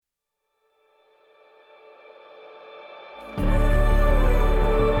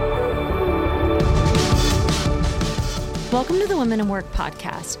Welcome to the Women in Work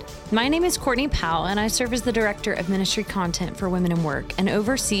podcast. My name is Courtney Powell, and I serve as the Director of Ministry Content for Women in Work and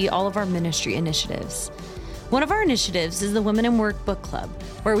oversee all of our ministry initiatives. One of our initiatives is the Women in Work Book Club,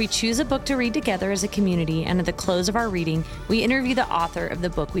 where we choose a book to read together as a community, and at the close of our reading, we interview the author of the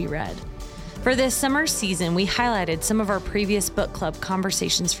book we read. For this summer season, we highlighted some of our previous book club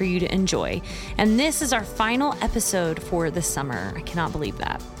conversations for you to enjoy, and this is our final episode for the summer. I cannot believe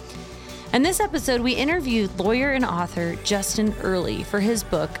that. In this episode, we interviewed lawyer and author Justin Earley for his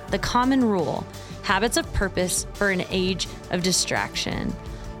book, The Common Rule: Habits of Purpose for an Age of Distraction.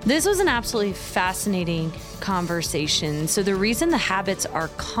 This was an absolutely fascinating conversation. So the reason the habits are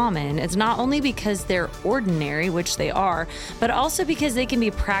common is not only because they're ordinary, which they are, but also because they can be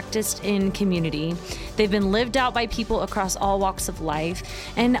practiced in community. They've been lived out by people across all walks of life.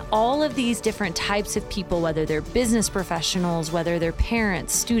 And all of these different types of people, whether they're business professionals, whether they're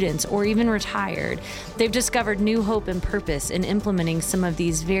parents, students, or even retired, they've discovered new hope and purpose in implementing some of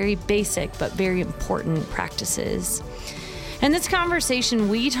these very basic but very important practices. In this conversation,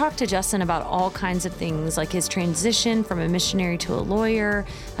 we talked to Justin about all kinds of things, like his transition from a missionary to a lawyer,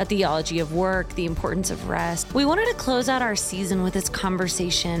 a theology of work, the importance of rest. We wanted to close out our season with this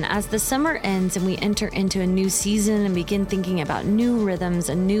conversation as the summer ends and we enter into a new season and begin thinking about new rhythms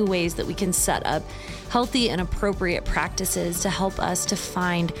and new ways that we can set up healthy and appropriate practices to help us to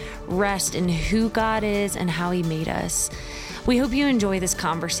find rest in who God is and how He made us. We hope you enjoy this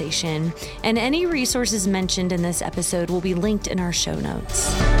conversation, and any resources mentioned in this episode will be linked in our show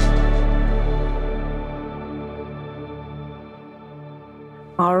notes.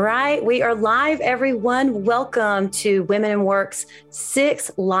 All right, we are live, everyone. Welcome to Women in Work's 6th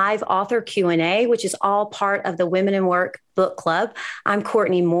live author Q&A, which is all part of the Women in Work Book Club. I'm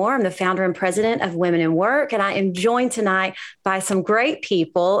Courtney Moore. I'm the founder and president of Women in Work, and I am joined tonight by some great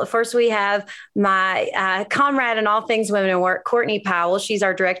people. First, we have my comrade in all things Women in Work, Courtney Powell. She's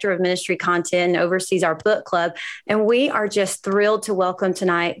our director of ministry content and oversees our book club. And we are just thrilled to welcome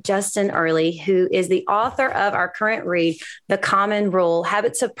tonight Justin Earley, who is the author of our current read, The Common Rule: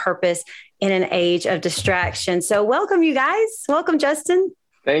 Habits of Purpose in an Age of Distraction. So welcome, you guys. Welcome, Justin.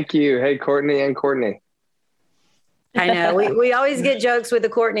 Thank you. Hey, Courtney and Courtney. I know we always get jokes with the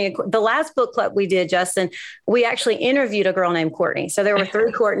Courtney. The last book club we did, Justin, we actually interviewed a girl named Courtney. So there were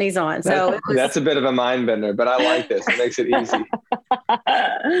 3 Courtneys on. So that's a bit of a mind bender, but I like this. It makes it easy.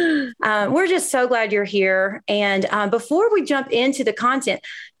 We're just so glad you're here. And before we jump into the content,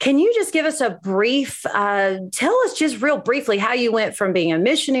 can you just give us a brief, tell us just real briefly how you went from being a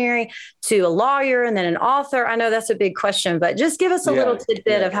missionary to a lawyer and then an author? I know that's a big question, but just give us a little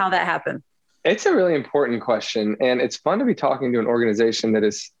tidbit of how that happened. It's a really important question, and it's fun to be talking to an organization that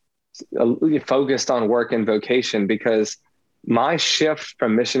is focused on work and vocation, because my shift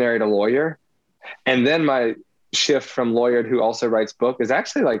from missionary to lawyer, and then my shift from lawyer who also writes book, is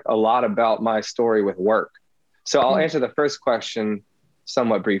actually like a lot about my story with work. So I'll answer the first question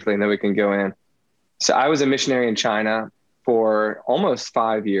somewhat briefly, and then we can go in. So I was a missionary in China for almost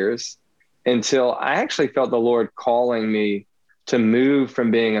 5 years until I actually felt the Lord calling me to move from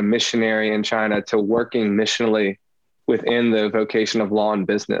being a missionary in China to working missionally within the vocation of law and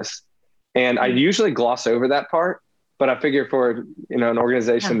business. And I usually gloss over that part, but I figure for, an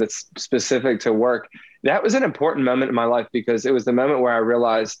organization that's specific to work, that was an important moment in my life, because it was the moment where I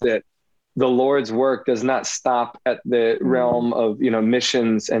realized that the Lord's work does not stop at the realm of,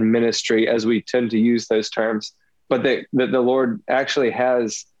 missions and ministry, as we tend to use those terms, but that the Lord actually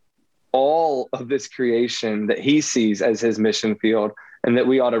has all of this creation that He sees as His mission field, and that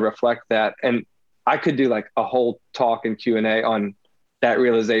we ought to reflect that. And I could do like a whole talk and Q&A on that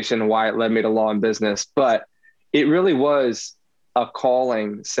realization and why it led me to law and business. But it really was a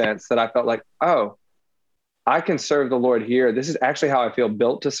calling sense that I felt like, oh, I can serve the Lord here. This is actually how I feel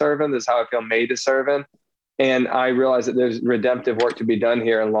built to serve Him. This is how I feel made to serve Him. And I realized that there's redemptive work to be done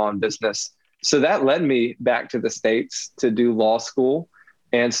here in law and business. So that led me back to the States to do law school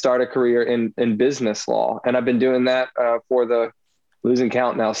and start a career in business law. And I've been doing that for the losing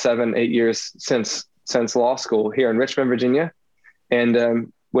count now 7-8 years since law school here in Richmond, Virginia.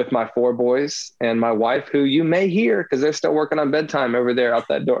 And with my 4 boys and my wife, who you may hear because they're still working on bedtime over there out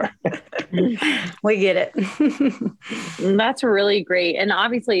that door. We get it. That's really great. And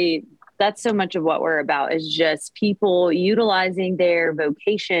obviously, that's so much of what we're about, is just people utilizing their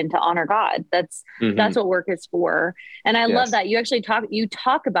vocation to honor God. That's what work is for. And I love that you actually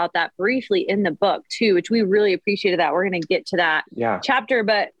talk about that briefly in the book too, which we really appreciated that. We're going to get to that chapter,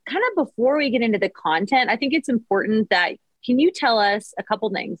 but kind of before we get into the content, I think it's important that, can you tell us a couple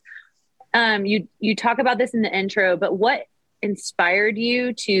things? You talk about this in the intro, but what inspired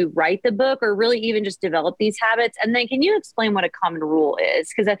you to write the book or really even just develop these habits? And then can you explain what a common rule is?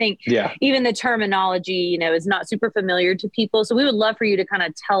 Because I think even the terminology, you know, is not super familiar to people. So we would love for you to kind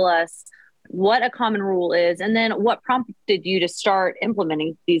of tell us what a common rule is, and then what prompted you to start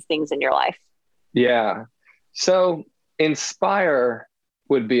implementing these things in your life. Yeah. So inspire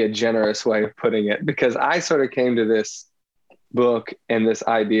would be a generous way of putting it, because I sort of came to this book and this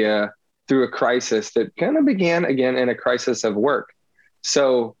idea through a crisis that kind of began again in a crisis of work.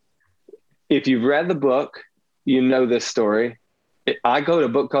 So if you've read the book, you know this story. I go to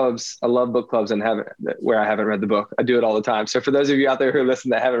book clubs. I love book clubs and where I haven't read the book. I do it all the time. So for those of you out there who listen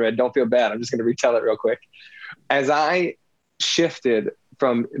that haven't read, don't feel bad. I'm just going to retell it real quick. As I shifted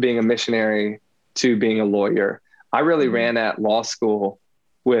from being a missionary to being a lawyer, I really ran at law school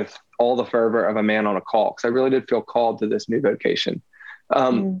with all the fervor of a man on a call, because I really did feel called to this new vocation.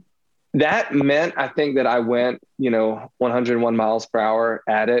 That meant, I think, that I went, 101 miles per hour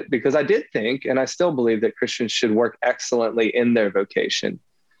at it, because I did think, and I still believe, that Christians should work excellently in their vocation.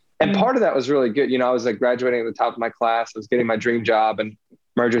 And part of that was really good. I was graduating at the top of my class. I was getting my dream job in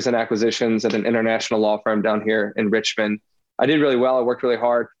mergers and acquisitions at an international law firm down here in Richmond. I did really well. I worked really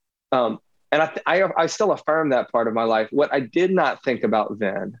hard. And I still affirm that part of my life. What I did not think about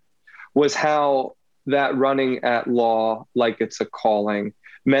then was how that running at law like it's a calling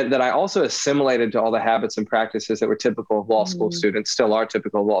meant that I also assimilated to all the habits and practices that were typical of law school students, still are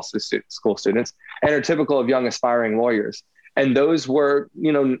typical of law school students, and are typical of young aspiring lawyers. And those were,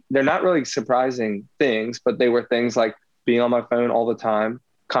 they're not really surprising things, but they were things like being on my phone all the time,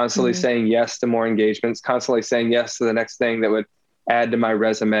 constantly saying yes to more engagements, constantly saying yes to the next thing that would add to my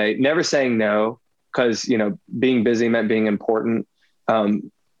resume, never saying no, because, being busy meant being important.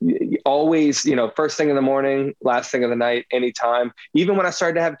 Always, first thing in the morning, last thing of the night, anytime, even when I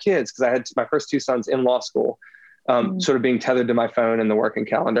started to have kids, because I had my first two sons in law school, sort of being tethered to my phone and the working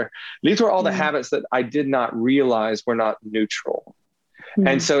calendar. These were all the habits that I did not realize were not neutral.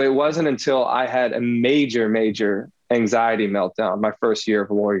 And so it wasn't until I had a major, major anxiety meltdown my first year of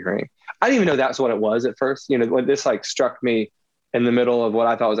lawyering. I didn't even know that's what it was at first. When this struck me in the middle of what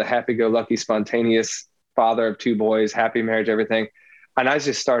I thought was a happy-go-lucky, spontaneous father of two boys, happy marriage, everything. And I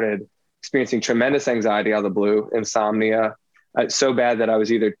just started experiencing tremendous anxiety out of the blue, insomnia, so bad that I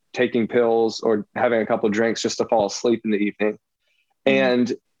was either taking pills or having a couple of drinks just to fall asleep in the evening.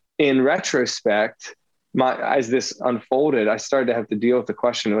 And in retrospect, as this unfolded, I started to have to deal with the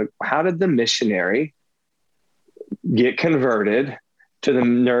question of how did the missionary get converted to the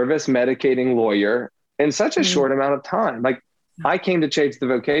nervous medicating lawyer in such a short amount of time? I came to change the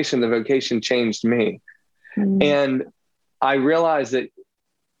vocation changed me. And I realized that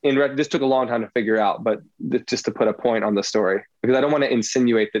this took a long time to figure out, but just to put a point on the story, because I don't want to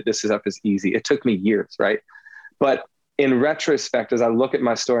insinuate that this stuff is easy. It took me years, right? But in retrospect, as I look at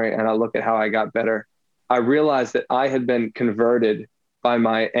my story and I look at how I got better, I realized that I had been converted by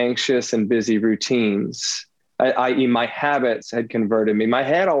my anxious and busy routines, i.e. my habits had converted me. My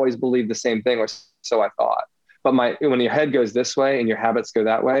head always believed the same thing, or so I thought. But when your head goes this way and your habits go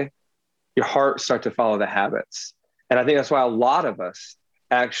that way, your heart starts to follow the habits. And I think that's why a lot of us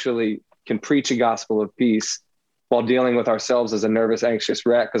actually can preach a gospel of peace while dealing with ourselves as a nervous, anxious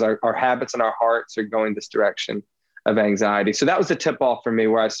wreck, because our habits and our hearts are going this direction of anxiety. So that was the tip off for me,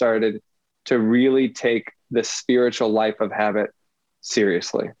 where I started to really take the spiritual life of habit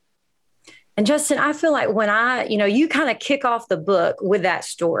seriously. And Justin, I feel like when you kind of kick off the book with that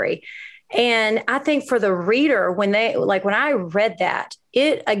story. And I think for the reader, when I read that,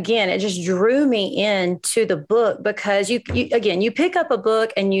 it just drew me into the book, because you pick up a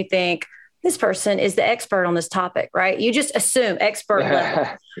book and you think this person is the expert on this topic, right? You just assume expert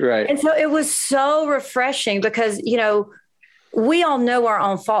level. Right. And so it was so refreshing, because, we all know our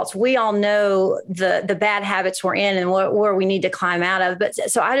own faults. We all know the bad habits we're in and where we need to climb out of. But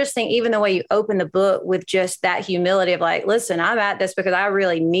so I just think even the way you open the book with just that humility of listen, I'm at this because I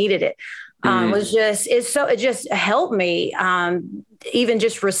really needed it. It just helped me even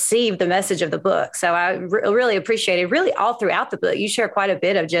just receive the message of the book. So I really appreciate it. Really, all throughout the book, you share quite a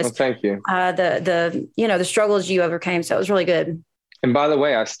bit of just thank you. The struggles you overcame. So it was really good. And by the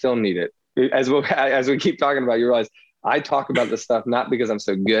way, I still need it. As we keep talking about, you realize I talk about this stuff not because I'm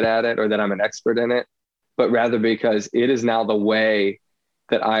so good at it or that I'm an expert in it, but rather because it is now the way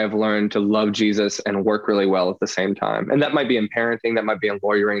that I have learned to love Jesus and work really well at the same time. And that might be in parenting, that might be in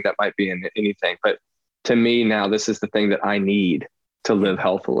lawyering, that might be in anything. But to me now, this is the thing that I need to live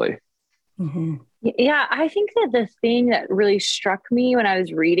healthily. Mm-hmm. Yeah, I think that the thing that really struck me when I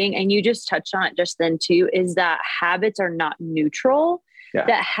was reading, and you just touched on it just then too, is that habits are not neutral,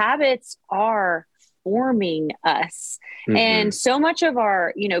 that habits are forming us. Mm-hmm. And so much of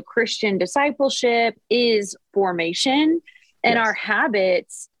our, Christian discipleship is formation, and Yes. our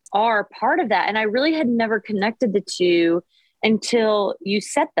habits are part of that. And I really had never connected the two until you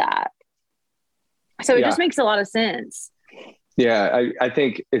said that. So it just makes a lot of sense. Yeah. I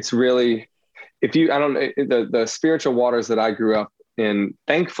think it's really, the spiritual waters that I grew up in,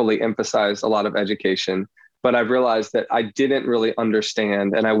 thankfully emphasized a lot of education, but I've realized that I didn't really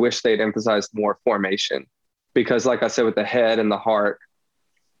understand, and I wish they'd emphasized more formation, because like I said, with the head and the heart,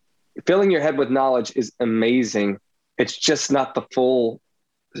 filling your head with knowledge is amazing. It's just not the full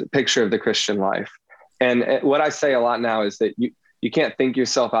picture of the Christian life. And what I say a lot now is that you can't think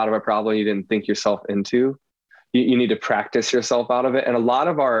yourself out of a problem you didn't think yourself into. You need to practice yourself out of it. And a lot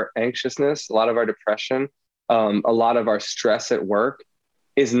of our anxiousness, a lot of our depression, a lot of our stress at work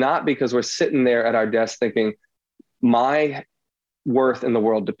is not because we're sitting there at our desk thinking, my worth in the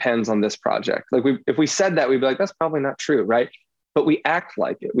world depends on this project. Like if we said that, we'd be like, that's probably not true, right? But we act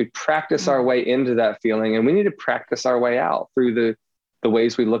like it. We practice our way into that feeling, and we need to practice our way out through the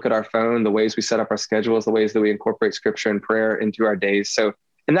ways we look at our phone, the ways we set up our schedules, the ways that we incorporate scripture and prayer into our days. So,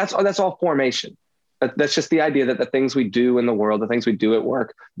 and that's all formation. That's just the idea that the things we do in the world, the things we do at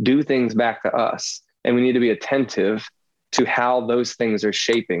work, do things back to us. And we need to be attentive to how those things are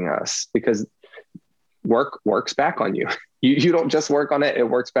shaping us, because work works back on you. You don't just work on it. It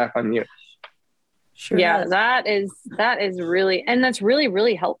works back on you. Sure. Yeah, that is really, and that's really,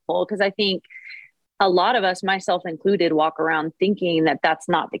 really helpful, because I think a lot of us, myself included, walk around thinking that that's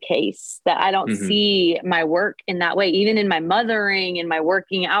not the case, that I don't see my work in that way, even in my mothering and my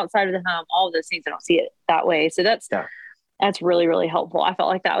working outside of the home, all of those things, I don't see it that way. So that's really, really helpful. I felt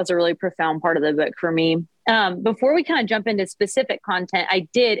like that was a really profound part of the book for me. Before we kind of jump into specific content, I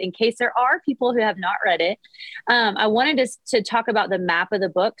did, in case there are people who have not read it, I wanted to talk about the map of the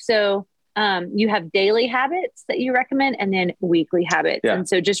book. So you have daily habits that you recommend, and then weekly habits. Yeah. And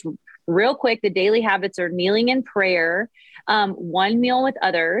so just real quick, the daily habits are kneeling in prayer, 1 meal with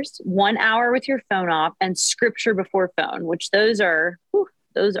others, 1 hour with your phone off, and scripture before phone, which those are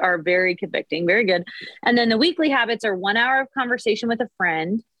very convicting, very good. And then the weekly habits are 1 hour of conversation with a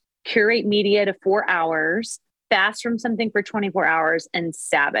friend, curate media to 4 hours, fast from something for 24 hours, and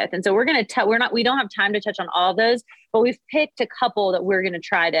Sabbath. And so we don't have time to touch on all of those, but we've picked a couple that we're going to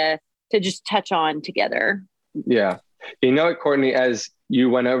try to just touch on together. Yeah. You know what, Courtney, as you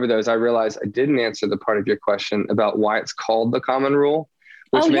went over those, I realized I didn't answer the part of your question about why it's called the common rule,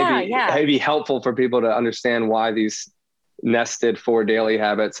 which may be helpful for people to understand why these nested 4 daily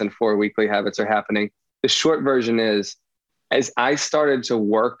habits and 4 weekly habits are happening. The short version is, as I started to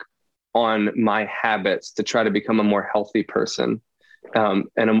work on my habits to try to become a more healthy person and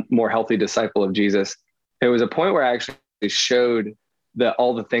a more healthy disciple of Jesus, there was a point where I actually showed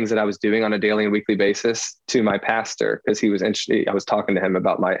all the things that I was doing on a daily and weekly basis to my pastor, because he was interested. I was talking to him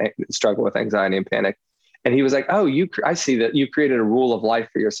about my struggle with anxiety and panic. And he was like, oh, I see that you created a rule of life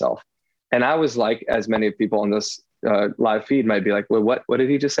for yourself. And I was like, as many people on this live feed might be like, well, what did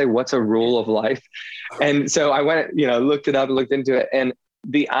he just say? What's a rule of life? And so I went, looked it up, looked into it. And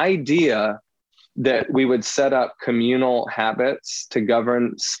the idea that we would set up communal habits to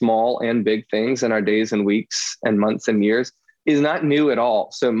govern small and big things in our days and weeks and months and years is not new at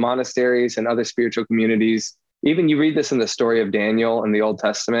all. So monasteries and other spiritual communities, even you read this in the story of Daniel in the Old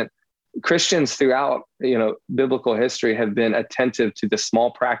Testament, Christians throughout, biblical history have been attentive to the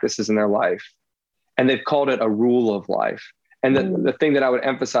small practices in their life, and they've called it a rule of life. And the thing that I would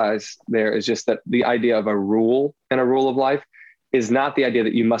emphasize there is just that the idea of a rule and a rule of life is not the idea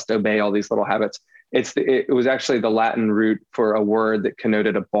that you must obey all these little habits. It was actually the Latin root for a word that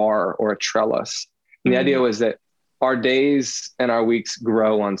connoted a bar or a trellis. And the idea was that our days and our weeks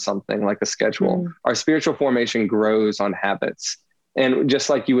grow on something like a schedule. Our spiritual formation grows on habits. And just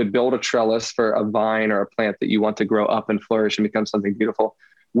like you would build a trellis for a vine or a plant that you want to grow up and flourish and become something beautiful,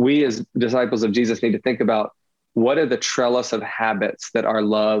 we as disciples of Jesus need to think about, what are the trellis of habits that our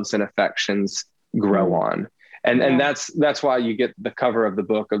loves and affections grow on? And that's why you get the cover of the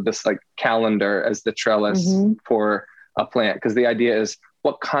book of this like calendar as the trellis for a plant. Because the idea is,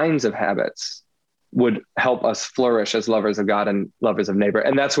 what kinds of habits would help us flourish as lovers of God and lovers of neighbor?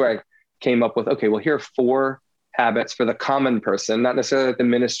 And that's where I came up with, okay, well, here are 4 habits for the common person, not necessarily the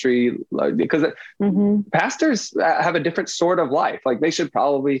ministry, because pastors have a different sort of life. Like, they should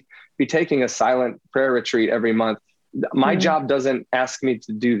probably be taking a silent prayer retreat every month. My job doesn't ask me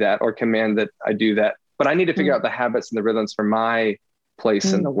to do that or command that I do that, but I need to figure out the habits and the rhythms for my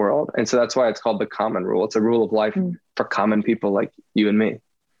place in the world. And so that's why it's called the common rule. It's a rule of life for common people like you and me.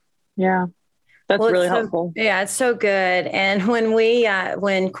 Yeah. That's really helpful. Yeah, it's so good. And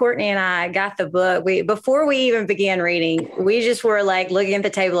when Courtney and I got the book, before we even began reading, we just were like looking at the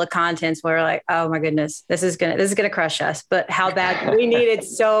table of contents. We were like, oh my goodness, this is gonna crush us. But how bad we need it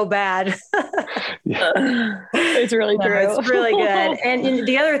so bad. It's really true. It's really good. And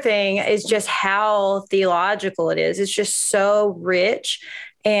the other thing is just how theological it is. It's just so rich.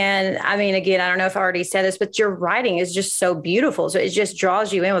 And I mean, again, I don't know if I already said this, but your writing is just so beautiful. So it just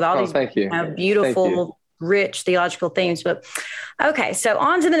draws you in with all these beautiful, rich theological themes. But okay, so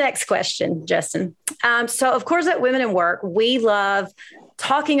on to the next question, Justin. So of course at Women in Work, we love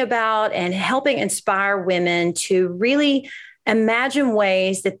talking about and helping inspire women to really imagine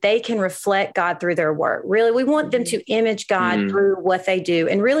ways that they can reflect God through their work. Really, we want them to image God through what they do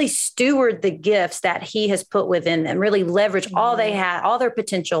and really steward the gifts that He has put within them, really leverage all they have, all their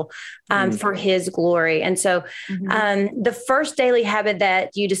potential for His glory. And so the first daily habit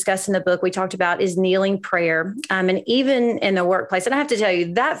that you discuss in the book we talked about is kneeling prayer. And even in the workplace, and I have to tell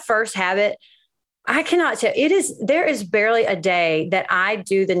you, that first habit, I cannot tell. There is barely a day that I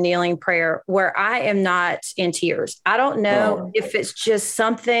do the kneeling prayer where I am not in tears. I don't know if it's just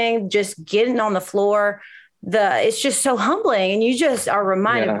something, just getting on the floor. It's just so humbling. And you just are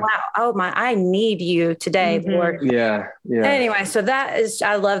reminded, wow, I need you today, Lord. Yeah. Anyway, so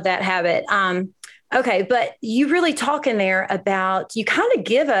I love that habit. Okay. But you really talk in there about, you kind of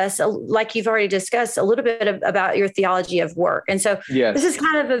give us, like you've already discussed, a little bit about your theology of work. And so this is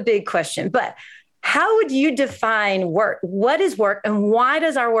kind of a big question, but how would you define work? What is work and why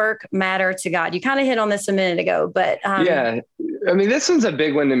does our work matter to God? You kind of hit on this a minute ago, but I mean, this one's a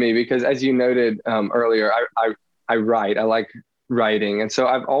big one to me because as you noted earlier, I write, I like writing. And so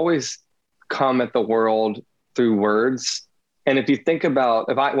I've always come at the world through words. And if you think about,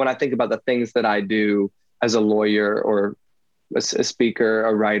 when I think about the things that I do as a lawyer or a speaker,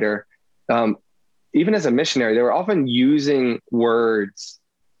 a writer, even as a missionary, they were often using words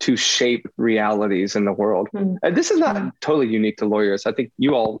to shape realities in the world. And this is not totally unique to lawyers. I think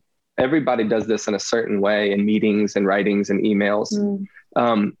everybody does this in a certain way in meetings and writings and emails.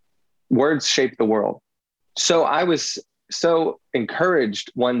 Words shape the world. So I was so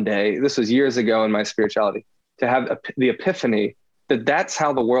encouraged one day, this was years ago in my spirituality, to have the epiphany that that's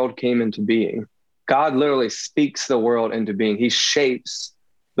how the world came into being. God literally speaks the world into being. He shapes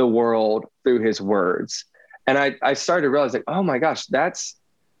the world through His words. And I started realizing, oh my gosh, that's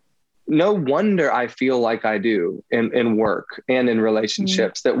no wonder I feel like I do in work and in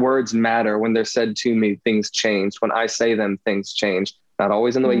relationships, that words matter. When they're said to me, things change. When I say them, things change. Not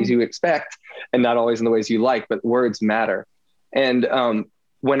always in the ways you expect and not always in the ways you like, but words matter. And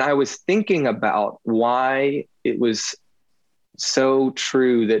when I was thinking about why it was so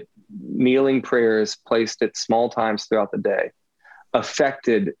true that kneeling prayers placed at small times throughout the day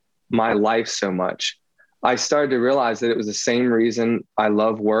affected my life so much, I started to realize that it was the same reason I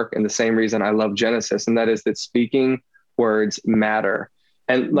love work and the same reason I love Genesis. And that is that speaking words matter.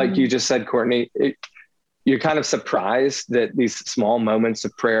 And like you just said, Courtney, you're kind of surprised that these small moments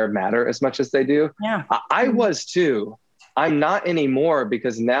of prayer matter as much as they do. Yeah. I was too. I'm not anymore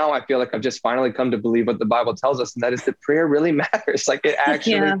because now I feel like I've just finally come to believe what the Bible tells us. And that is that prayer really matters. Like it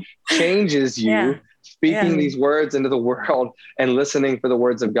actually changes you. Speaking these words into the world and listening for the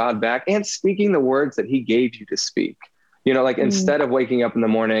words of God back and speaking the words that He gave you to speak. Like instead of waking up in the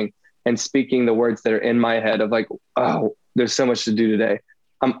morning and speaking the words that are in my head of like, oh, there's so much to do today.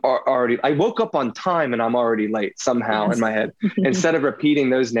 I woke up on time and I'm already late somehow in my head. Instead of repeating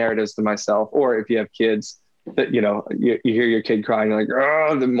those narratives to myself, or if you have kids that, you hear your kid crying, like,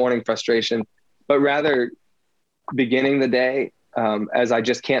 oh, the morning frustration, but rather beginning the day as I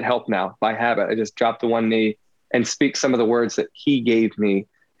just can't help now by habit. I just drop to one knee and speak some of the words that He gave me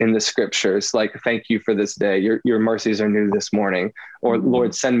in the scriptures, like, thank you for this day. Your mercies are new this morning. Or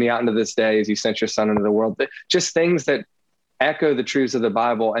Lord, send me out into this day as you sent your Son into the world. Just things that echo the truths of the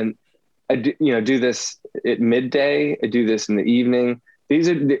Bible. And I do this at midday. I do this in the evening. These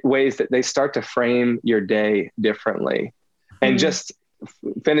are the ways that they start to frame your day differently. And just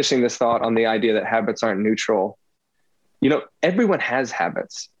finishing this thought on the idea that habits aren't neutral. Everyone has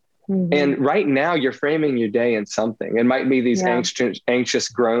habits. And right now you're framing your day in something. It might be these anxious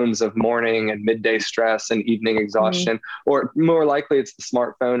groans of morning and midday stress and evening exhaustion, or more likely it's the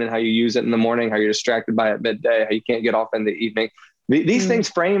smartphone and how you use it in the morning, how you're distracted by it at midday, how you can't get off in the evening. These things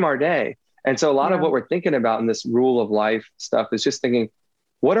frame our day. And so a lot of what we're thinking about in this rule of life stuff is just thinking,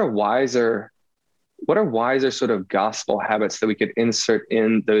 what are wiser sort of gospel habits that we could insert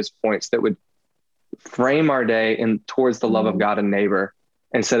in those points that would frame our day in towards the love of God and neighbor,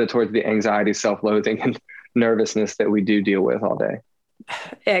 instead of towards the anxiety, self-loathing, and nervousness that we do deal with all day.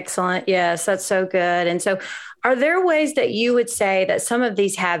 Excellent. Yes, that's so good. And so, are there ways that you would say that some of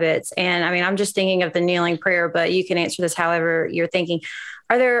these habits, and I mean, I'm just thinking of the kneeling prayer, but you can answer this however you're thinking.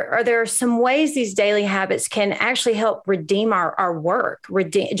 Are there some ways these daily habits can actually help redeem our work,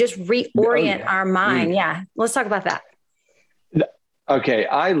 just Oh, reorient yeah. our mind? Yeah. Let's talk about that. Okay.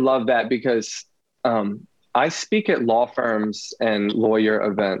 I love that because I speak at law firms and lawyer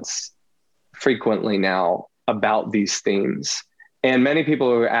events frequently now about these themes. And many people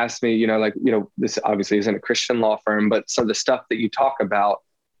who ask me, this obviously isn't a Christian law firm, but some of the stuff that you talk about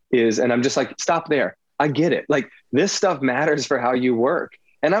is, and I'm just like, stop there. I get it. Like, this stuff matters for how you work.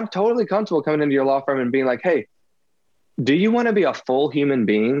 And I'm totally comfortable coming into your law firm and being like, hey, do you want to be a full human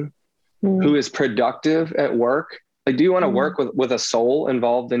being who is productive at work? Like, do you want to work with a soul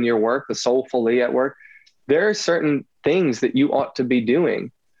involved in your work, the soulfully at work? There are certain things that you ought to be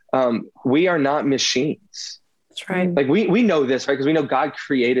doing. We are not machines. That's right. Like, we know this, right? Because we know God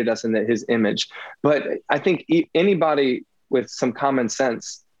created us in his image. But I think anybody with some common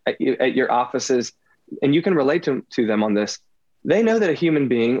sense at your offices, and you can relate to them on this, they know that a human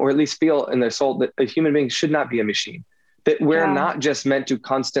being, or at least feel in their soul, that a human being should not be a machine, that we're not just meant to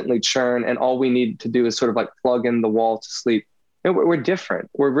constantly churn and all we need to do is sort of like plug in the wall to sleep. No, we're different.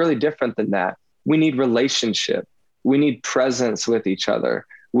 We're really different than that. We need relationship. We need presence with each other.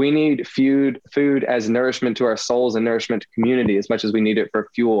 We need food as nourishment to our souls and nourishment to community as much as we need it for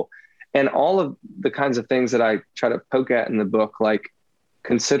fuel. And all of the kinds of things that I try to poke at in the book, like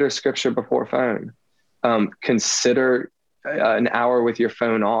consider scripture before phone, consider an hour with your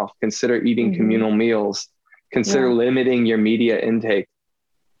phone off, consider eating communal meals, consider limiting your media intake.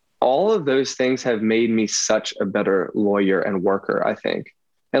 All of those things have made me such a better lawyer and worker, I think.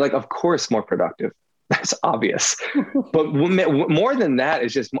 And like, of course, more productive. That's obvious. But more than that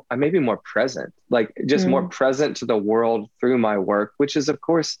is just maybe more present, like just more present to the world through my work, which is, of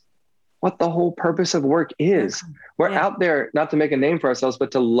course, what the whole purpose of work is. We're out there not to make a name for ourselves,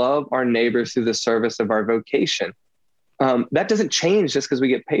 but to love our neighbors through the service of our vocation. That doesn't change just because we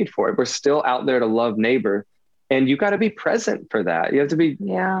get paid for it. We're still out there to love neighbor. And you got to be present for that. You have to be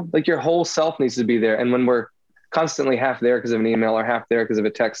like, your whole self needs to be there. And when we're constantly half there because of an email or half there because of a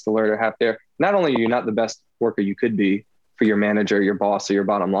text alert or half there, not only are you not the best worker you could be for your manager, your boss, or your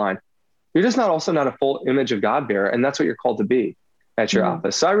bottom line, you're just also not a full image of God bearer. And that's what you're called to be at your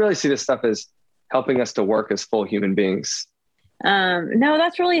office. So I really see this stuff as helping us to work as full human beings. No,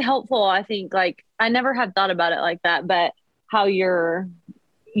 that's really helpful. I think, like, I never had thought about it like that, but how you're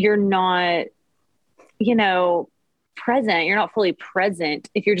not, present. You're not fully present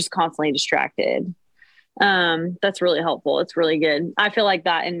if you're just constantly distracted. That's really helpful. It's really good. I feel like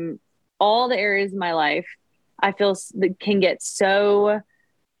that in all the areas of my life, I feel that can get so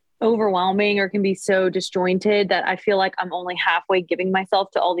overwhelming or can be so disjointed that I feel like I'm only halfway giving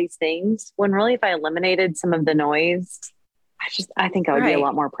myself to all these things, when really, if I eliminated some of the noise, I think I would be a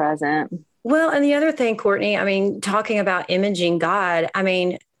lot more present. Well, and the other thing, Courtney, I mean, talking about imaging God, I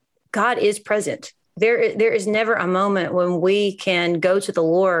mean, God is present. There is never a moment when we can go to the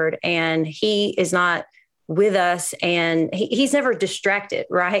Lord and he is not with us, and he's never distracted.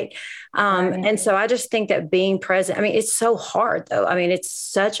 Right. And so I just think that being present, I mean, it's so hard though. I mean, it's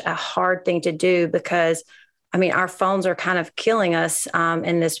such a hard thing to do because, I mean, our phones are kind of killing us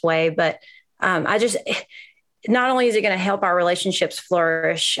in this way, but not only is it going to help our relationships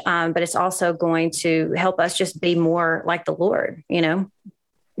flourish, but it's also going to help us just be more like the Lord,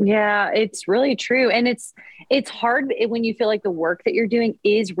 Yeah, it's really true. And it's hard when you feel like the work that you're doing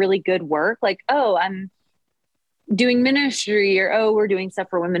is really good work. Like, oh, I'm doing ministry, or, oh, we're doing stuff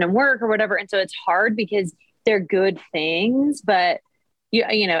for women in work or whatever. And so it's hard because they're good things, but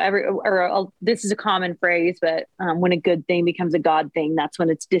this is a common phrase, but when a good thing becomes a God thing, that's when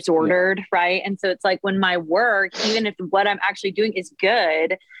it's disordered. Right. And so it's like, when my work, even if what I'm actually doing is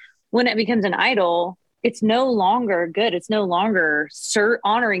good, when it becomes an idol, it's no longer good. It's no longer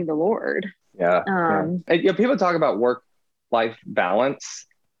honoring the Lord. People talk about work-life balance,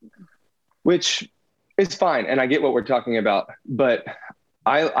 which is fine. And I get what we're talking about, but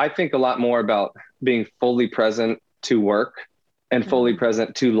I think a lot more about being fully present to work and fully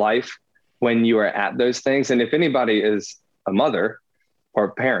present to life when you are at those things. And if anybody is a mother or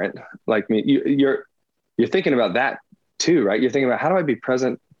a parent like me, you're thinking about that too, right? You're thinking about, how do I be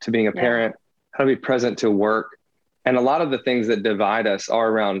present to being a parent? How do we be present to work? And a lot of the things that divide us are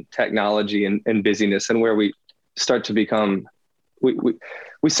around technology and busyness, and where we start to become,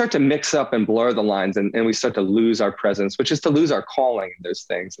 we start to mix up and blur the lines, and we start to lose our presence, which is to lose our calling in those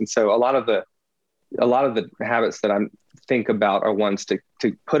things. And so a lot of the habits that I think about are ones to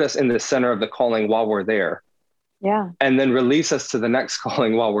put us in the center of the calling while we're there. Yeah. and then release us to the next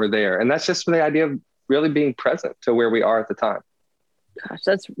calling while we're there. And that's just the idea of really being present to where we are at the time. Gosh,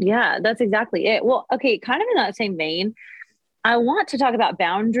 that's exactly it. Well, okay, kind of in that same vein, I want to talk about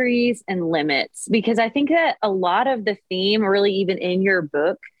boundaries and limits, because I think that a lot of the theme, really even in your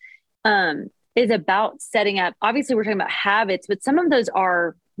book, is about setting up, obviously we're talking about habits, but some of those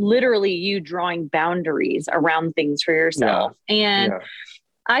are literally you drawing boundaries around things for yourself. Yeah. And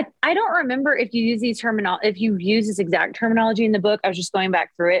I don't remember if you use if you use this exact terminology in the book. I was just going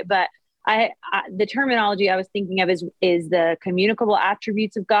back through it, but the terminology I was thinking of is the communicable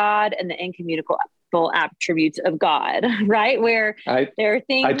attributes of God and the incommunicable attributes of God, right? Where there are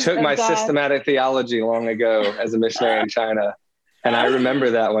things. I took my systematic theology long ago as a missionary in China, and I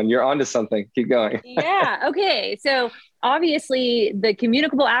remember that one. You're onto something. Keep going. Yeah. Okay. So obviously the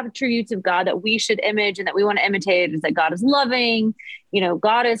communicable attributes of God that we should image and that we want to imitate is that God is loving,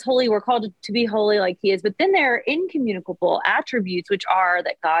 God is holy. We're called to be holy like he is. But then there are incommunicable attributes, which are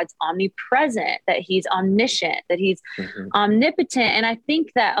that God's omnipresent, that he's omniscient, that he's omnipotent. And I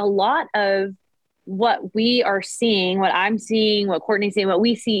think that a lot of what we are seeing, what I'm seeing, what Courtney's seeing, what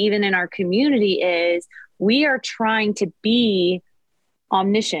we see even in our community is we are trying to be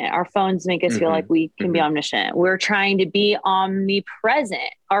omniscient. Our phones make us feel like we can be omniscient. We're trying to be omnipresent.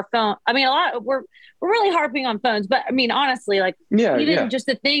 Our phone, we're really harping on phones, but honestly, just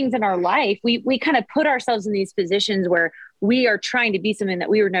the things in our life, we kind of put ourselves in these positions where we are trying to be something that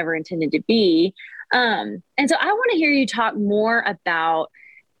we were never intended to be. And so I want to hear you talk more about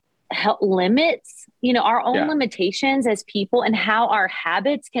limits, our own limitations as people, and how our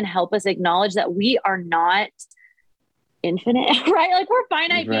habits can help us acknowledge that we are not infinite, right? Like we're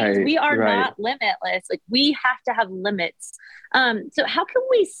finite beings. We are not limitless. Like we have to have limits. So how can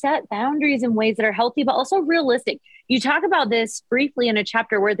we set boundaries in ways that are healthy, but also realistic? You talk about this briefly in a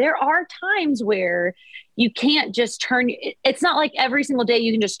chapter where there are times where you can't just it's not like every single day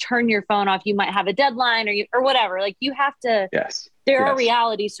you can just turn your phone off. You might have a deadline or whatever. Like you have to, there are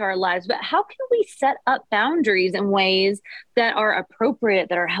realities to our lives, but how can we set up boundaries in ways that are appropriate,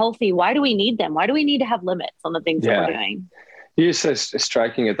 that are healthy? Why do we need them? Why do we need to have limits on the things that we're doing? You're so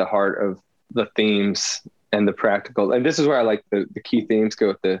striking at the heart of the themes and the practical. And this is where I like the key themes go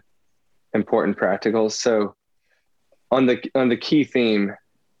with the important practicals. So on the key theme,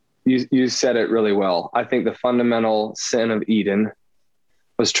 you said it really well. I think the fundamental sin of Eden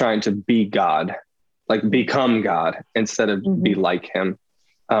was trying to be God, like become God instead of be like him,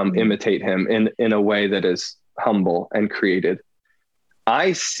 imitate him in a way that is humble and created.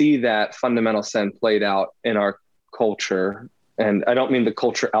 I see that fundamental sin played out in our culture. And I don't mean the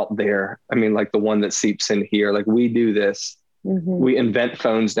culture out there. I mean, like the one that seeps in here. Like we do this. We invent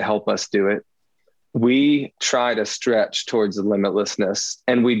phones to help us do it. We try to stretch towards the limitlessness,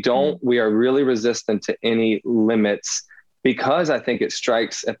 and we are really resistant to any limits, because I think it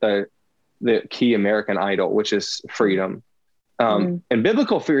strikes at the key American idol, which is freedom. And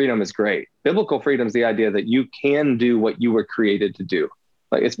biblical freedom is great. Biblical freedom is the idea that you can do what you were created to do.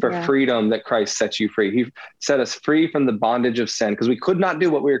 Like it's for freedom that Christ sets you free. He set us free from the bondage of sin, because we could not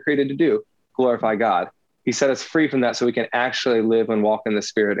do what we were created to do, glorify God. He set us free from that so we can actually live and walk in the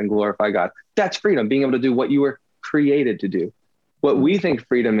Spirit and glorify God. That's freedom, being able to do what you were created to do. What we think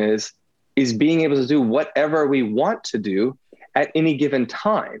freedom is being able to do whatever we want to do at any given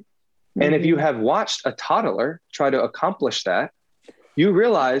time. And if you have watched a toddler try to accomplish that, you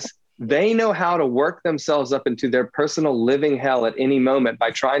realize they know how to work themselves up into their personal living hell at any moment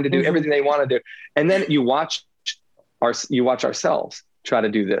by trying to do everything they want to do. And then you watch ourselves try to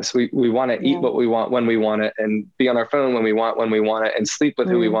do this. We want to eat what we want when we want it, and be on our phone when we want it, and sleep with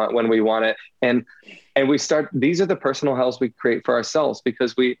who we want when we want it. And we start, these are the personal hells we create for ourselves,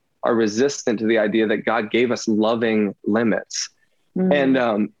 because we are resistant to the idea that God gave us loving limits. And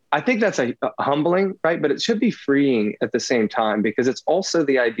I think that's a humbling, right? But it should be freeing at the same time, because it's also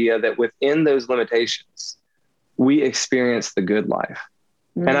the idea that within those limitations, we experience the good life.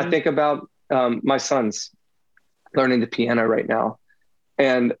 And I think about my son's learning the piano right now.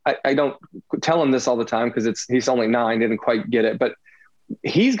 And I don't tell him this all the time, because he's only 9, didn't quite get it, but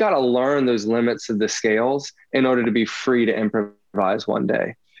he's got to learn those limits of the scales in order to be free to improvise one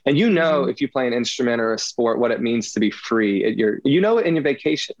day. And if you play an instrument or a sport, what it means to be free at it in your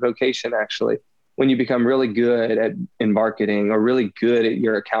vocation, actually, when you become really good in marketing, or really good at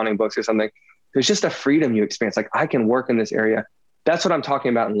your accounting books or something, there's just a freedom you experience. Like, I can work in this area. That's what I'm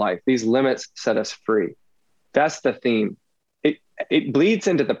talking about in life. These limits set us free. That's the theme. It bleeds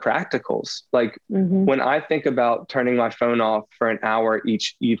into the practicals. Like when I think about turning my phone off for an hour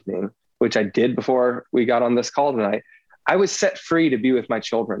each evening, which I did before we got on this call tonight, I was set free to be with my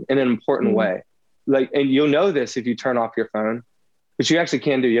children in an important way. and you'll know this if you turn off your phone, which you actually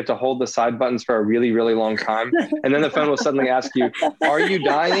can do. You have to hold the side buttons for a really, really long time. And then the phone will suddenly ask you, are you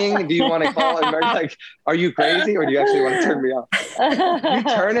dying? Do you want to call? And like, are you crazy? Or do you actually want to turn me off? You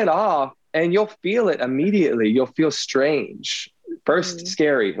turn it off and you'll feel it immediately. You'll feel strange. First,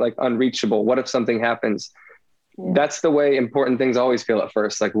 scary, like unreachable. What if something happens? Yeah. That's the way important things always feel at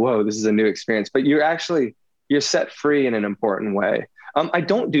first. Like, whoa, this is a new experience. But you're set free in an important way. I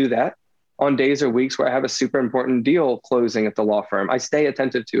don't do that on days or weeks where I have a super important deal closing at the law firm. I stay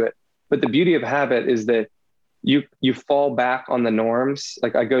attentive to it. But the beauty of habit is that you fall back on the norms.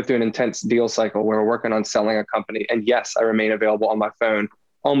 Like I go through an intense deal cycle where we're working on selling a company. And yes, I remain available on my phone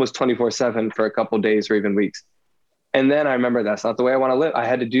almost 24/7 for a couple of days or even weeks. And then I remember that's not the way I want to live. I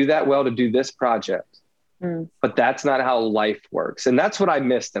had to do that well to do this project. But that's not how life works. And that's what I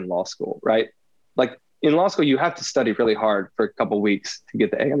missed in law school, right? Like in law school, you have to study really hard for a couple of weeks to get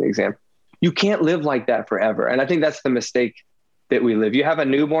the A on the exam. You can't live like that forever. And I think that's the mistake that we live. You have a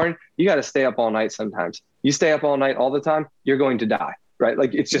newborn, you got to stay up all night sometimes. You stay up all night all the time, you're going to die, right?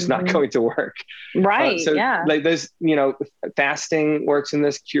 Like it's just not going to work. Right. Like there's, fasting works in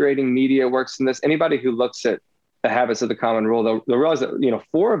this, curating media works in this. Anybody who looks at the habits of the common rule, they'll realize that,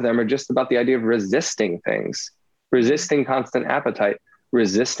 4 of them are just about the idea of resisting things, resisting constant appetite,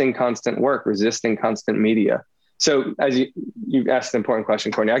 resisting constant work, resisting constant media. So as you asked an important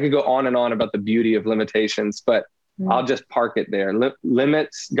question, Courtney, I could go on and on about the beauty of limitations, but I'll just park it there.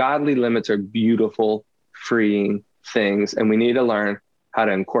 Godly limits are beautiful, freeing things. And we need to learn how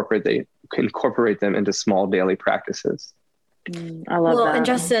to incorporate them into small daily practices. I love that. And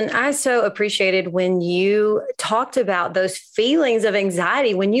Justin, I so appreciated when you talked about those feelings of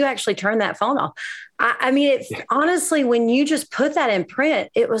anxiety when you actually turned that phone off. I mean, honestly, when you just put that in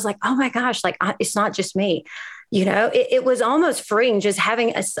print, it was like, oh my gosh, like it's not just me. It was almost freeing just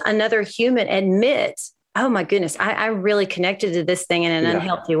having another human admit, oh my goodness, I really connected to this thing in an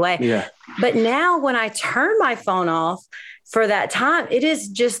unhealthy way. Yeah. But now when I turn my phone off for that time, it is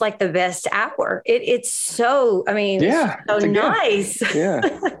just like the best hour. It's so, so nice.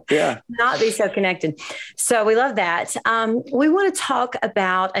 Not be so connected. So we love that. We want to talk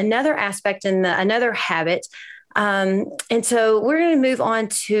about another aspect in another habit. And so we're going to move on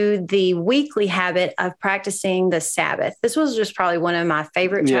to the weekly habit of practicing the Sabbath. This was just probably one of my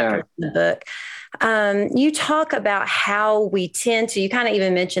favorite chapters in the book. You talk about how we tend to, you kind of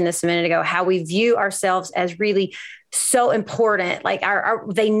even mentioned this a minute ago, how we view ourselves as really so important. Like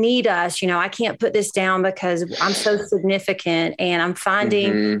they need us, I can't put this down because I'm so significant and I'm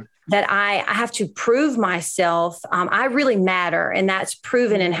finding that I have to prove myself. I really matter. And that's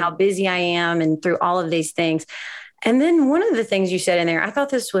proven in how busy I am and through all of these things. And then one of the things you said in there, I thought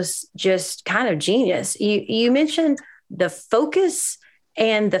this was just kind of genius. You mentioned the focus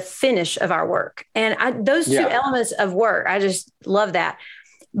and the finish of our work. And those two elements of work, I just love that.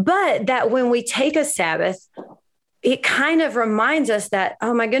 But that when we take a Sabbath, it kind of reminds us that,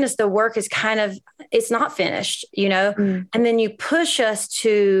 oh my goodness, the work is it's not finished, and then you push us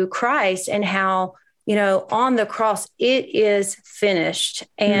to Christ and how, on the cross, it is finished.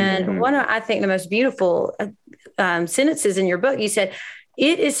 And one of, I think, the most beautiful sentences in your book, you said,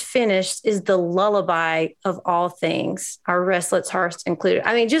 it is finished is the lullaby of all things, our restless hearts included.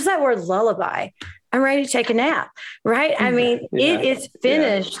 I mean, just that word lullaby, I'm ready to take a nap, right? I mean, it is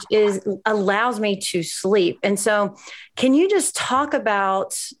finished allows me to sleep. And so can you just talk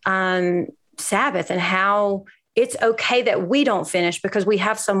about Sabbath and how it's okay that we don't finish because we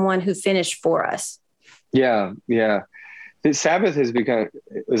have someone who finished for us? Yeah. The Sabbath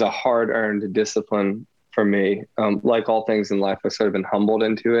is a hard-earned discipline for me. Like all things in life, I've sort of been humbled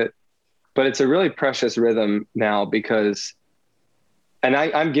into it, but it's a really precious rhythm now because, and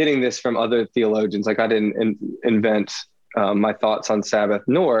I'm getting this from other theologians, like I didn't invent my thoughts on Sabbath,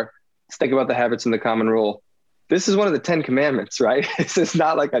 nor let's think about the habits in the common rule. This is one of the 10 commandments, right? This is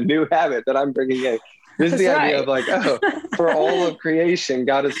not like a new habit that I'm bringing in. This is the idea of like, for all of creation,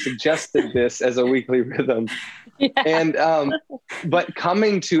 God has suggested this as a weekly rhythm. And, but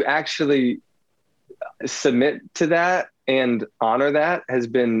coming to actually submit to that and honor that has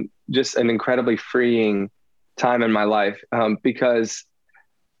been just an incredibly freeing time in my life, because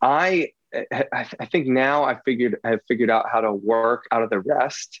I think now I have figured out how to work out of the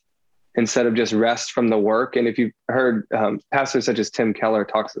rest instead of just rest from the work. And if you've heard pastors such as Tim Keller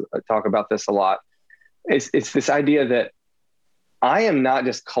talk about this a lot, it's this idea that I am not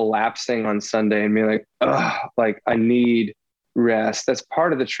just collapsing on Sunday and being like, oh, like I need rest. That's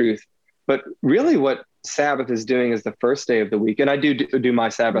part of the truth. But really what Sabbath is doing is the first day of the week. And I do my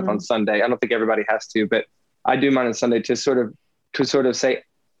Sabbath on Sunday. I don't think everybody has to, but I do mine on Sunday to sort of say,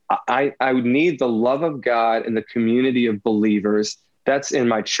 I would need the love of God and the community of believers. That's in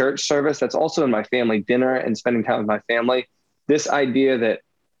my church service. That's also in my family dinner and spending time with my family. This idea that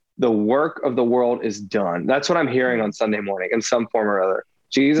the work of the world is done. That's what I'm hearing on Sunday morning in some form or other.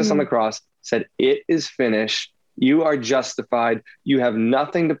 Jesus on the cross said, "It is finished. You are justified. You have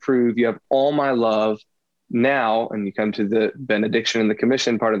nothing to prove. You have all my love." Now, and you come to the benediction and the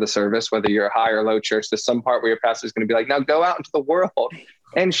commission part of the service, whether you're a high or low church, there's some part where your pastor is going to be like, "Now go out into the world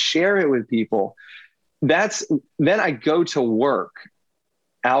and share it with people." Then I go to work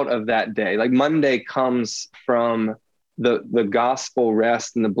out of that day. Like Monday comes from the gospel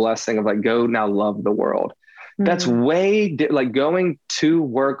rest and the blessing of like, go now love the world. That's like going to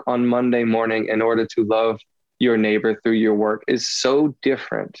work on Monday morning in order to love your neighbor through your work is so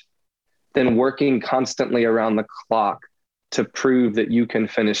different than working constantly around the clock to prove that you can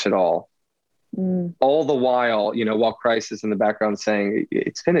finish it all. All the while, while Christ is in the background saying,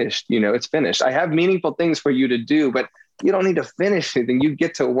 "It's finished, it's finished. I have meaningful things for you to do, but you don't need to finish anything. You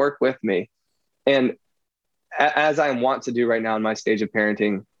get to work with me." And as I want to do right now in my stage of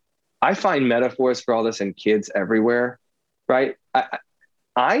parenting, I find metaphors for all this in kids everywhere, right?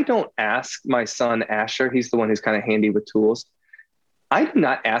 I don't ask my son, Asher, he's the one who's kind of handy with tools. I do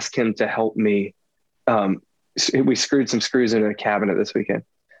not ask him to help me. We screwed some screws into the cabinet this weekend.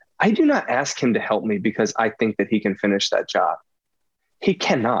 I do not ask him to help me because I think that he can finish that job. He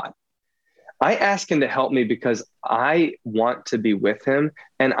cannot. I ask him to help me because I want to be with him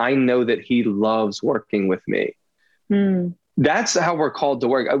and I know that he loves working with me. That's how we're called to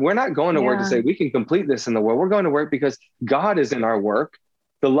work. We're not going to work to say we can complete this in the world. We're going to work because God is in our work.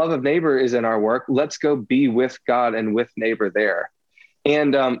 The love of neighbor is in our work. Let's go be with God and with neighbor there.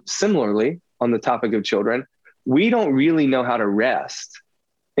 And similarly, on the topic of children, we don't really know how to rest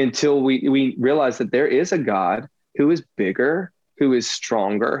until we realize that there is a God who is bigger, who is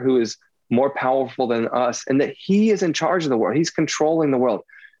stronger, who is more powerful than us, and that he is in charge of the world. He's controlling the world.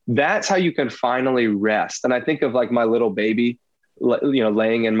 That's how you can finally rest. And I think of like my little baby,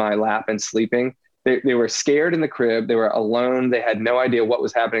 laying in my lap and sleeping. They were scared in the crib. They were alone. They had no idea what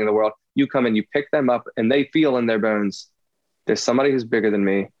was happening in the world. You come and you pick them up and they feel in their bones, there's somebody who's bigger than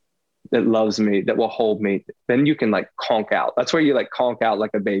me, that loves me, that will hold me. Then you can like conk out. That's where you like conk out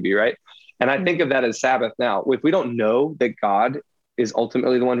like a baby, right? And I think of that as Sabbath now. If we don't know that God is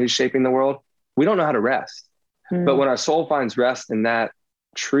ultimately the one who's shaping the world, we don't know how to rest. But when our soul finds rest in that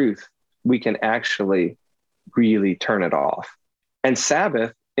truth, we can actually really turn it off. And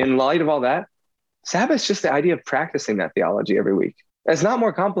Sabbath, in light of all that, Sabbath is just the idea of practicing that theology every week. It's not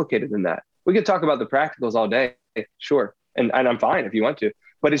more complicated than that. We could talk about the practicals all day, sure. And I'm fine if you want to,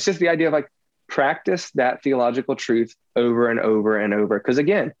 but it's just the idea of like practice that theological truth over and over and over. Because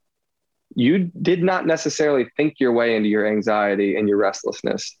again, you did not necessarily think your way into your anxiety and your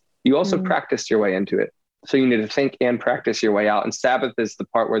restlessness. You also practiced your way into it. So you need to think and practice your way out. And Sabbath is the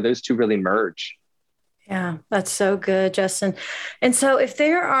part where those two really merge. Yeah, that's so good, Justin. And so if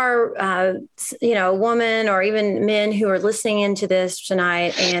there are, women or even men who are listening into this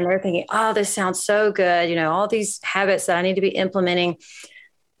tonight and they're thinking, "Oh, this sounds so good. All these habits that I need to be implementing,"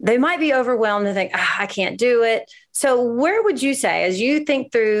 they might be overwhelmed and think, "I can't do it." So where would you say, as you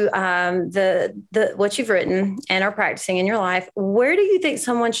think through the what you've written and are practicing in your life, where do you think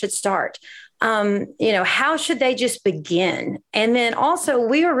someone should start? How should they just begin? And then also,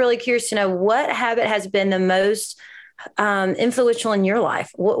 we are really curious to know what habit has been the most influential in your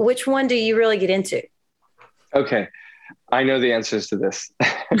life. Which one do you really get into? Okay. I know the answers to this.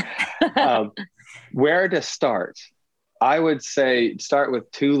 Where to start? I would say start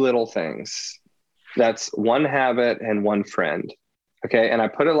with two little things. That's one habit and one friend. Okay. And I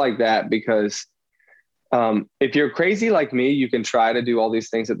put it like that because if you're crazy like me, you can try to do all these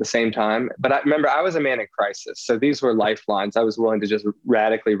things at the same time. But I was a man in crisis. So these were lifelines. I was willing to just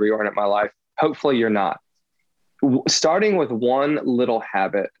radically reorient my life. Hopefully you're not. Starting with one little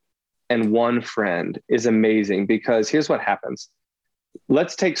habit and one friend is amazing because here's what happens.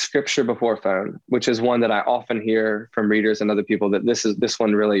 Let's take scripture before phone, which is one that I often hear from readers and other people that this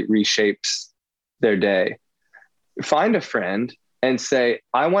one really reshapes their day. Find a friend and say,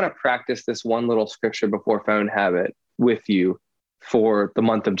 "I want to practice this one little scripture before phone habit with you for the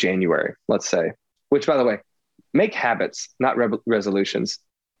month of January," let's say, which, by the way, make habits, not resolutions.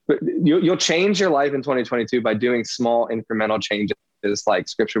 But you'll change your life in 2022 by doing small incremental changes like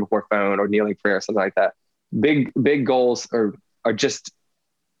scripture before phone or kneeling prayer, something like that. Big goals are just,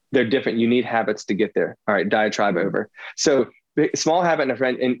 they're different. You need habits to get there. All right, diatribe over. So small habit and a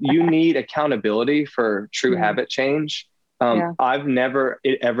friend, and you need accountability for true habit change. I've never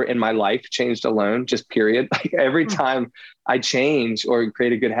ever in my life changed alone, just period. Like every time I change or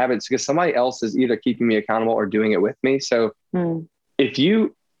create a good habit, it's because somebody else is either keeping me accountable or doing it with me. So if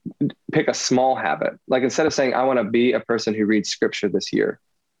you pick a small habit, like instead of saying, I want to be a person who reads scripture this year,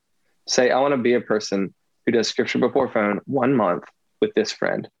 say, I want to be a person who does scripture before phone 1 month with this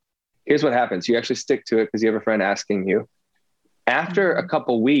friend. Here's what happens. You actually stick to it because you have a friend asking you. After a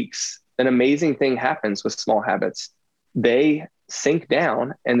couple weeks, an amazing thing happens with small habits. They sink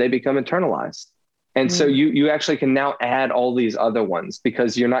down and they become internalized. And so you actually can now add all these other ones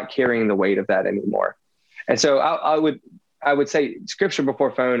because you're not carrying the weight of that anymore. And so I would say scripture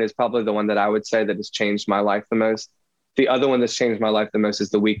before phone is probably the one that I would say that has changed my life the most. The other one that's changed my life the most is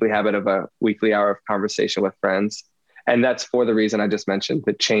the weekly habit of a weekly hour of conversation with friends. And that's for the reason I just mentioned,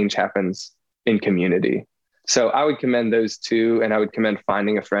 that change happens in community. So I would commend those two, and I would commend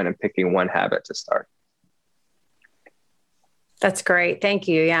finding a friend and picking one habit to start. That's great. Thank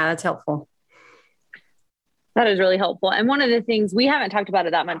you. Yeah, that's helpful. That is really helpful. And one of the things, we haven't talked about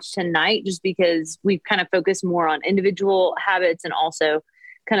it that much tonight, just because we've kind of focused more on individual habits and also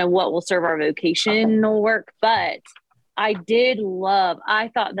kind of what will serve our vocational work. But I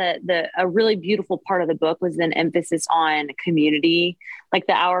thought that a really beautiful part of the book was an emphasis on community, like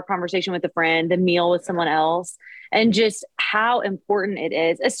the hour conversation with a friend, the meal with someone else, and just how important it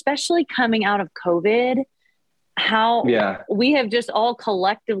is, especially coming out of COVID. How we have just all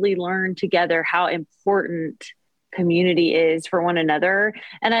collectively learned together how important community is for one another.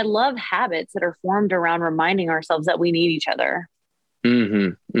 And I love habits that are formed around reminding ourselves that we need each other.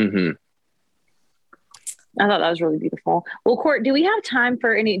 I thought that was really beautiful. Well, Court, did we have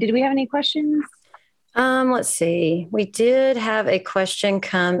any questions? Let's see. We did have a question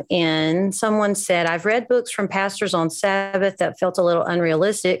come in. Someone said, I've read books from pastors on Sabbath that felt a little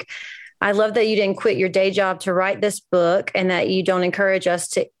unrealistic. I love that you didn't quit your day job to write this book and that you don't encourage us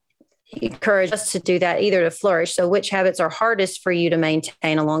to do that either, to flourish. So which habits are hardest for you to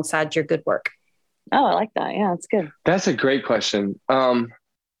maintain alongside your good work? Oh, I like that. Yeah, that's good. That's a great question. The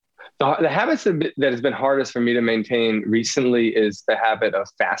habits that has been hardest for me to maintain recently is the habit of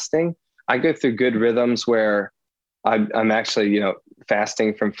fasting. I go through good rhythms where I'm actually,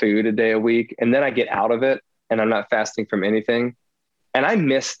 fasting from food a day a week, and then I get out of it and I'm not fasting from anything. And I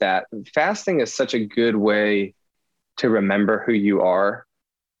miss that. Fasting is such a good way to remember who you are.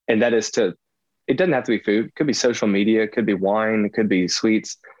 And that is it doesn't have to be food. It could be social media. It could be wine. It could be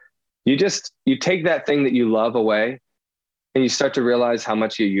sweets. You take that thing that you love away and you start to realize how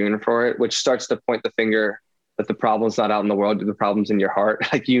much you yearn for it, which starts to point the finger that the problem's not out in the world, the problem's in your heart.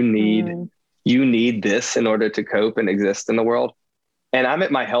 Like you need this in order to cope and exist in the world. And I'm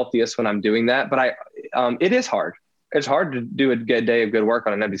at my healthiest when I'm doing that, but it is hard. It's hard to do a good day of good work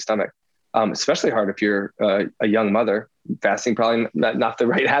on an empty stomach, especially hard if you're a young mother. Fasting probably not the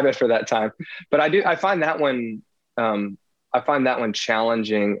right habit for that time. But I find that one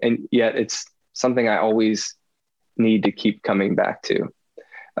challenging, and yet it's something I always need to keep coming back to.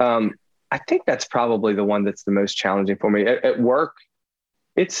 I think that's probably the one that's the most challenging for me. At work,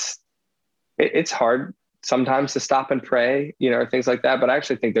 it's hard sometimes to stop and pray, or things like that. But I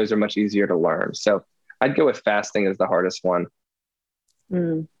actually think those are much easier to learn. So I'd go with fasting as the hardest one.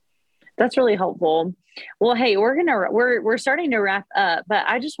 That's really helpful. Well, hey, we're starting to wrap up, but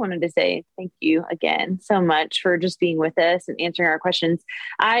I just wanted to say thank you again so much for just being with us and answering our questions.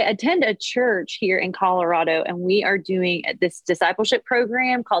 I attend a church here in Colorado, and we are doing this discipleship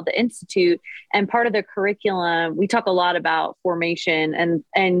program called the Institute. And part of the curriculum, we talk a lot about formation,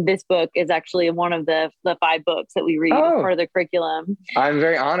 and this book is actually one of the 5 books that we read as part of the curriculum. I'm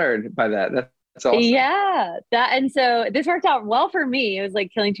very honored by that. That's awesome. Yeah, and so this worked out well for me. It was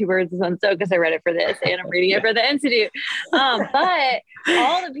like killing 2 birds with one stone because I read it for this and I'm reading it for the Institute. But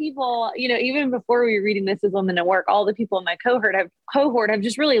all the people, even before we were reading This Is Women at Work, all the people in my cohort have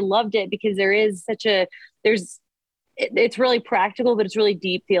just really loved it because it's really practical, but it's really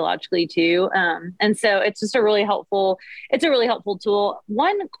deep theologically too. And so it's just a really helpful tool.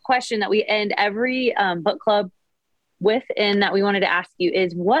 One question that we end every book club with and that we wanted to ask you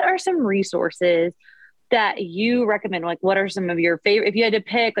is, what are some resources that you recommend? Like, what are some of your favorite, if you had to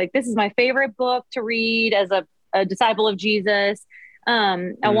pick, like, this is my favorite book to read as a disciple of Jesus.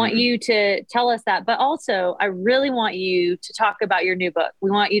 I want you to tell us that, but also I really want you to talk about your new book.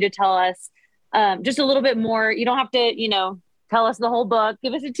 We want you to tell us just a little bit more. You don't have to, tell us the whole book.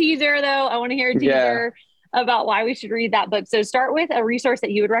 Give us a teaser though. I want to hear a teaser about why we should read that book. So start with a resource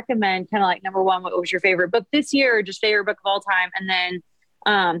that you would recommend, kind of like number 1, what was your favorite book this year, or just favorite book of all time? And then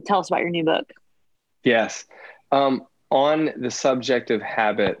tell us about your new book. Yes. On the subject of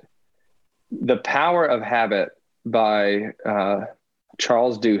habit, the power of habit by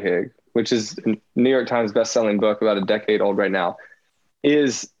Charles Duhigg, which is a New York Times bestselling book, about a decade old right now,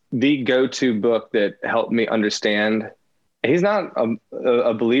 is the go-to book that helped me understand. He's not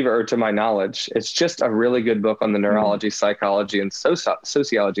a believer, to my knowledge. It's just a really good book on the neurology, psychology, and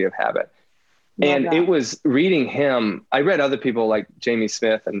sociology of habit. It was reading him. I read other people like Jamie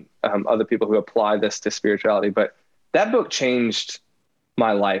Smith and other people who apply this to spirituality, but that book changed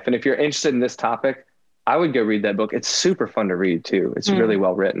my life. And if you're interested in this topic, I would go read that book. It's super fun to read too. It's really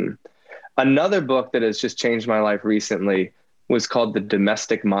well written. Another book that has just changed my life recently was called The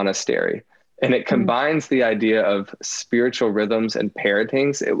Domestic Monastery. And it combines the idea of spiritual rhythms and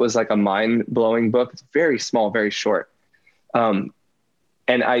parentings. It was like a mind-blowing book. It's very small, very short.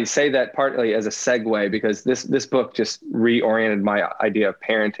 And I say that partly as a segue because this book just reoriented my idea of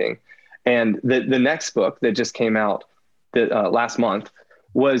parenting. And the next book that just came out last month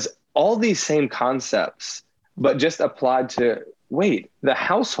was all these same concepts, but just applied to, the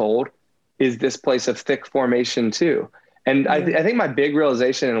household is this place of thick formation too. And I think my big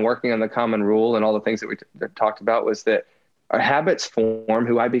realization in working on the common rule and all the things that we talked about was that our habits form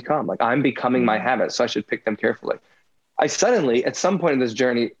who I become. Like, I'm becoming my habits, so I should pick them carefully. I suddenly, at some point in this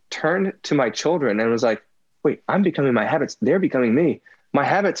journey, turned to my children and was like, I'm becoming my habits. They're becoming me. My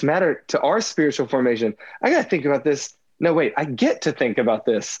habits matter to our spiritual formation. I got to think about this. No, I get to think about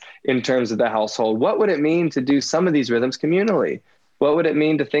this in terms of the household. What would it mean to do some of these rhythms communally? What would it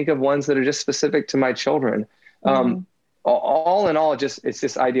mean to think of ones that are just specific to my children? All in all, it's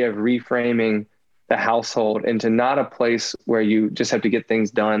this idea of reframing the household into not a place where you just have to get things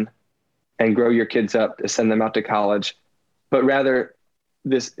done and grow your kids up to send them out to college, but rather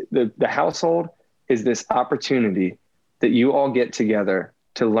the household is this opportunity that you all get together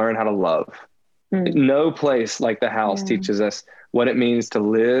to learn how to love. No place like the house teaches us what it means to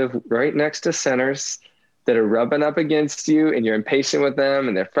live right next to sinners that are rubbing up against you, and you're impatient with them,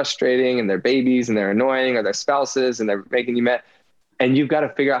 and they're frustrating, and they're babies, and they're annoying, or they're spouses, and they're making you mad. And you've got to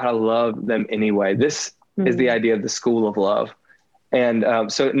figure out how to love them anyway. This is the idea of the school of love. And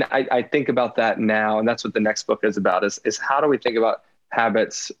so I think about that now, and that's what the next book is about, is how do we think about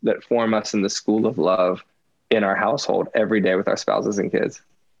habits that form us in the school of love in our household every day with our spouses and kids.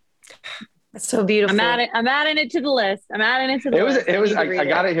 That's so beautiful. I'm adding it to the list. I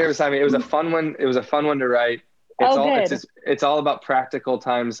got it here beside me. It was a fun one. It was a fun one to write. It's all about practical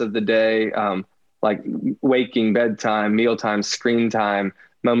times of the day, like waking, bedtime, mealtime, screen time,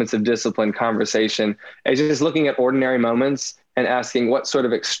 moments of discipline, conversation. It's just looking at ordinary moments and asking what sort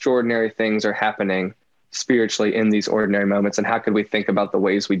of extraordinary things are happening spiritually in these ordinary moments, and how could we think about the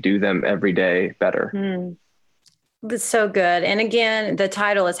ways we do them every day better. That's so good. And again, the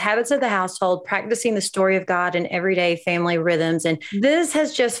title is Habits of the Household, Practicing the Story of God in Everyday Family Rhythms. And this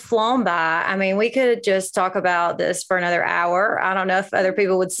has just flown by. I mean, we could just talk about this for another hour. I don't know if other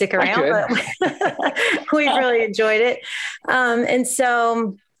people would stick around, but we've really enjoyed it. And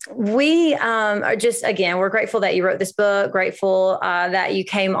so we are just, again, we're grateful that you wrote this book, grateful that you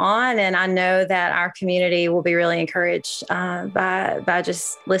came on. And I know that our community will be really encouraged by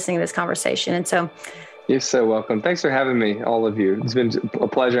just listening to this conversation. And so you're so welcome. Thanks for having me, all of you. It's been a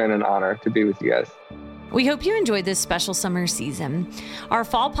pleasure and an honor to be with you guys. We hope you enjoyed this special summer season. Our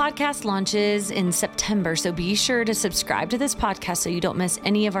fall podcast launches in September, so be sure to subscribe to this podcast so you don't miss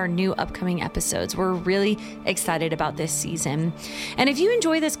any of our new upcoming episodes. We're really excited about this season. And if you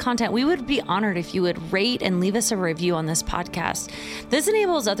enjoy this content, we would be honored if you would rate and leave us a review on this podcast. This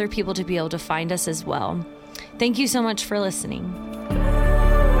enables other people to be able to find us as well. Thank you so much for listening.